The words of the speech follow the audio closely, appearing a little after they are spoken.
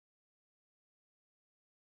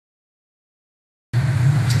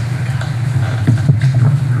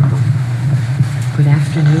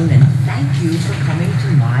afternoon, and thank you for coming to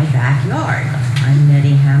my backyard. I'm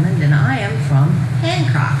Nettie Hammond, and I am from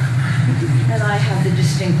Hancock. And I have the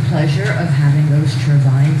distinct pleasure of having those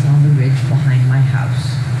turbines on the ridge behind my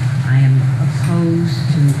house. I am opposed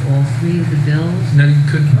to all three of the bills. Nettie,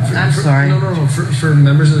 sorry. No. For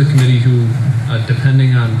members of the committee who,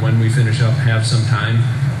 depending on when we finish up, have some time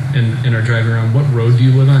and are driving around, what road do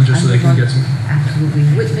you live on, just so they can get some? Absolutely.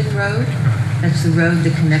 Whitman Road. That's the road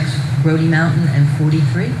that connects Brodie Mountain and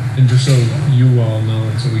 43. And just so you all know,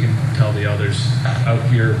 and so we can tell the others, out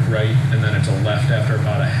here, right, and then it's a left after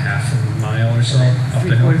about a half a mile or so up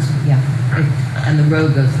the hill. Yeah. And the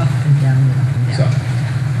road goes up and down and up and down.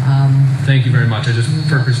 So, thank you very much. I just,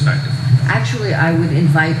 for perspective. Actually, I would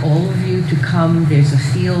invite all of you to come. There's a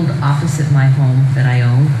field opposite my home that I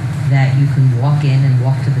own that you can walk in and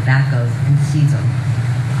walk to the back of and see them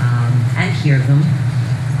and hear them.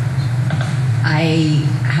 I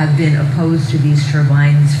have been opposed to these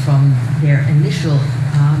turbines from their initial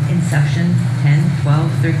inception 10,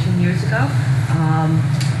 12, 13 years ago.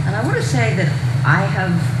 And I want to say that I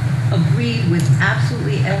have agreed with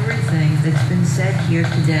absolutely everything that's been said here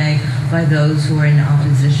today by those who are in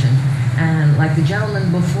opposition. And like the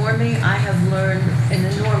gentleman before me, I have learned an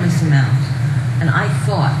enormous amount. And I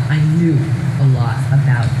thought I knew a lot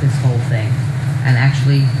about this whole thing. And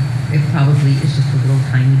actually, it probably is just a little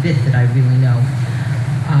tiny bit that I really know.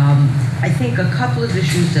 I think a couple of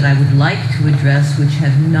issues that I would like to address, which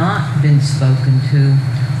have not been spoken to,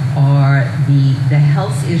 are the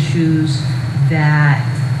health issues that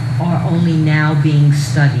are only now being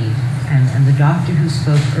studied. And the doctor who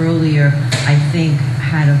spoke earlier, I think,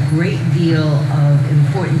 had a great deal of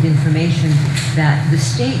important information that the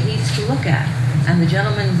state needs to look at. And the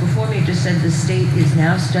gentleman before me just said the state is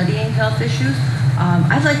now studying health issues.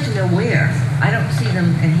 I'd like to know where. I don't see them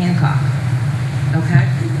in Hancock, okay?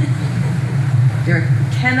 There are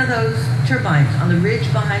 10 of those turbines on the ridge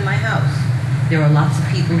behind my house. There are lots of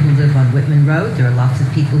people who live on Whitman Road. There are lots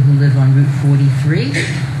of people who live on Route 43.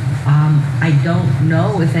 I don't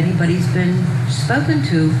know if anybody's been spoken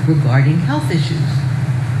to regarding health issues.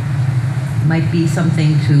 Might be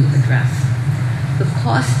something to address. The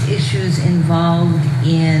cost issues involved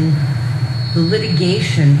in the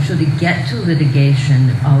litigation, should it get to litigation,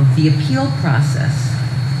 of the appeal process.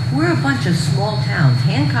 We're a bunch of small towns.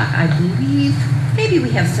 Hancock, I believe, maybe we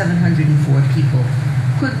have 704 people.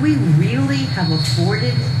 Could we really have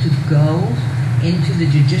afforded to go into the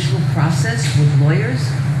judicial process with lawyers?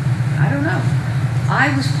 I don't know.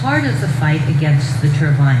 I was part of the fight against the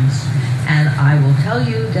turbines, and I will tell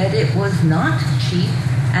you that it was not cheap,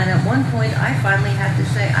 and at one point I finally had to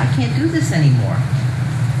say, I can't do this anymore.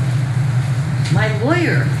 My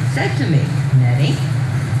lawyer said to me, Nettie,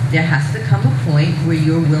 there has to come a point where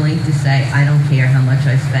you're willing to say, I don't care how much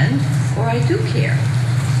I spend, or I do care.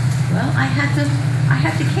 Well, I had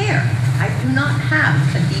to care. I do not have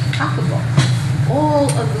a deep pocketbook. All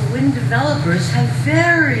of the wind developers have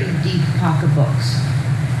very deep pocketbooks,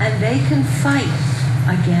 and they can fight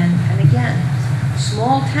again and again.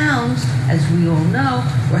 Small towns, as we all know,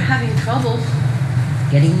 were having trouble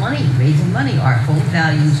getting money, raising money. Our home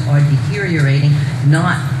values are deteriorating,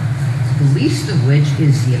 not the least of which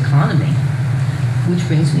is the economy. Which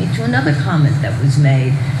brings me to another comment that was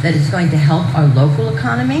made, that it's going to help our local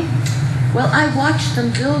economy. Well, I watched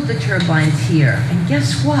them build the turbines here, and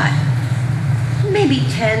guess what? Maybe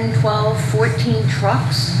 10, 12, 14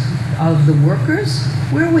 trucks of the workers.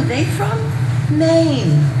 Where were they from?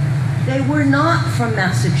 Maine. They were not from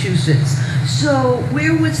Massachusetts. So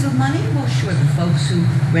where was the money? Well, sure, the folks who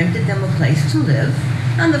rented them a place to live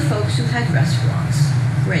and the folks who had restaurants.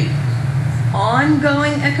 Great.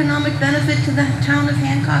 Ongoing economic benefit to the town of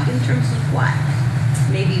Hancock in terms of what?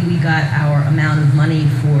 Maybe we got our amount of money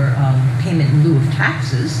for payment in lieu of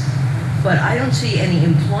taxes, but I don't see any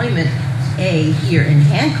employment, here in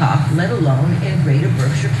Hancock, let alone in Greater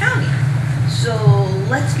Berkshire County. So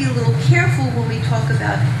let's be a little careful when we talk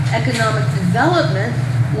about economic development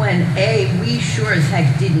when we sure as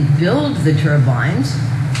heck didn't build the turbines.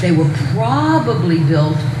 They were probably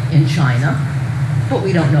built in China, but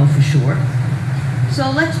we don't know for sure. So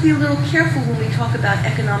let's be a little careful when we talk about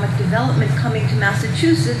economic development coming to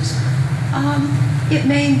Massachusetts. It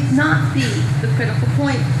may not be the critical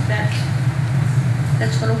point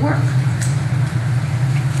that's going to work.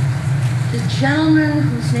 The gentleman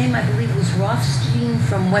whose name I believe was Rothstein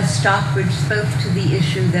from West Stockbridge spoke to the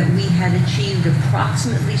issue that we had achieved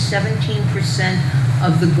approximately 17%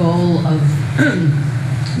 of the goal of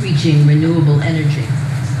reaching renewable energy.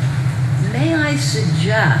 May I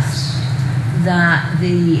suggest that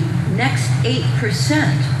the next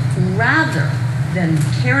 8% rather than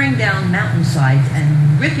tearing down mountainsides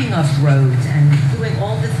and ripping up roads and doing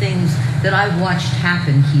all the things that I watched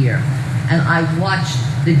happen here. And I watched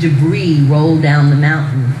the debris roll down the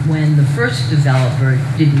mountain when the first developer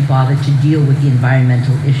didn't bother to deal with the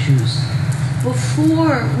environmental issues.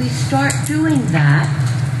 Before we start doing that,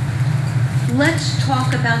 let's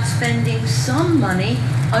talk about spending some money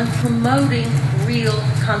on promoting real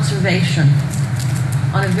conservation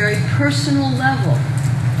on a very personal level.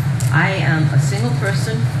 I am a single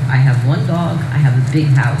person. I have one dog. I have a big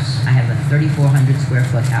house. I have a 3,400 square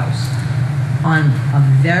foot house. On a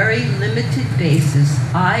very limited basis,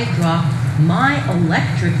 I dropped my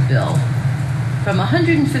electric bill from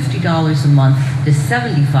 $150 a month to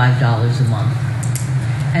 $75 a month.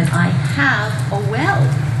 And I have a well,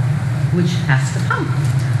 which has to pump.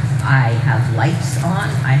 I have lights on,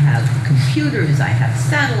 I have computers, I have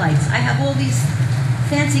satellites, I have all these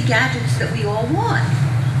fancy gadgets that we all want.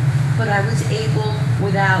 But I was able,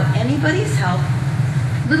 without anybody's help,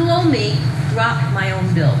 little old me, drop my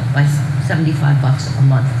own bill by $75 a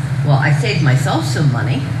month. Well, I saved myself some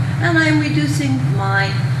money, and I'm reducing my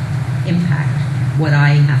impact, what I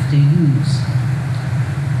have to use.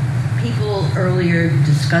 People earlier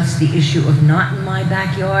discussed the issue of not in my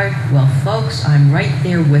backyard. Well, folks, I'm right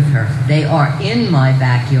there with her. They are in my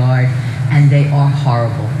backyard, and they are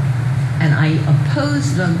horrible. And I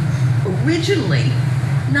opposed them originally,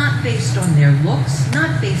 not based on their looks,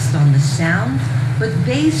 not based on the sound, but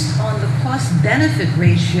based on the cost-benefit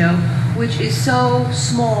ratio, which is so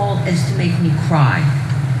small as to make me cry.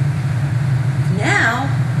 Now,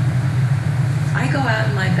 I go out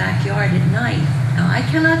in my backyard at night. Now, I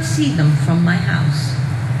cannot see them from my house,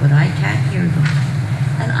 but I can hear them.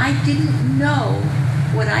 And I didn't know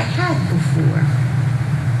what I had before,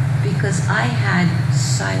 because I had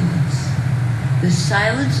silence. The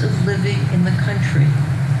silence of living in the country.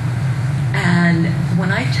 And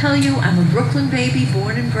when I tell you I'm a Brooklyn baby,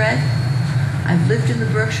 born and bred, I've lived in the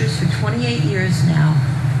Berkshires for 28 years now,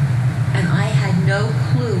 and I had no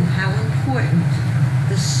clue how important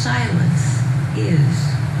the silence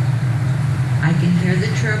is. I can hear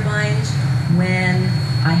the turbines when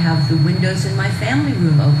I have the windows in my family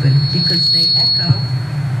room open because they echo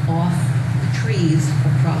off the trees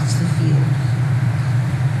across the field.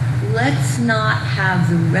 Let's not have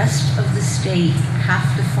the rest of the state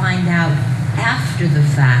have to find out after the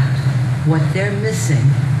fact what they're missing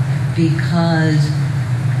because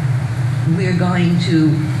we're going to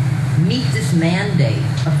meet this mandate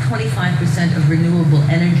of 25% of renewable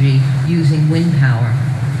energy using wind power.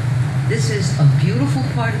 This is a beautiful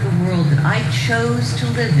part of the world that I chose to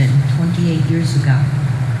live in 28 years ago.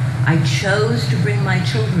 I chose to bring my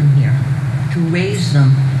children here, to raise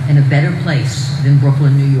them in a better place than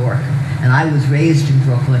Brooklyn, New York. And I was raised in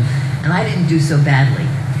Brooklyn, and I didn't do so badly.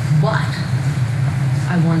 But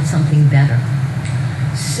I want something better.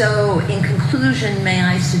 So in conclusion, may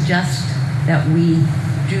I suggest that we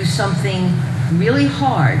do something really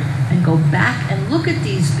hard and go back and look at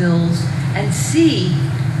these bills and see,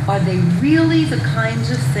 are they really the kinds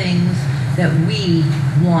of things that we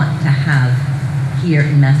want to have here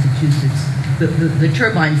in Massachusetts? The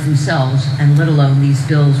turbines themselves, and let alone these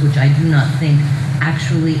bills, which I do not think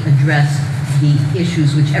actually address the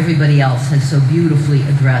issues which everybody else has so beautifully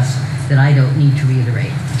addressed that I don't need to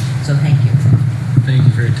reiterate. So thank you. Thank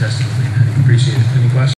you for your testimony, Nettie. Appreciate it. Any questions?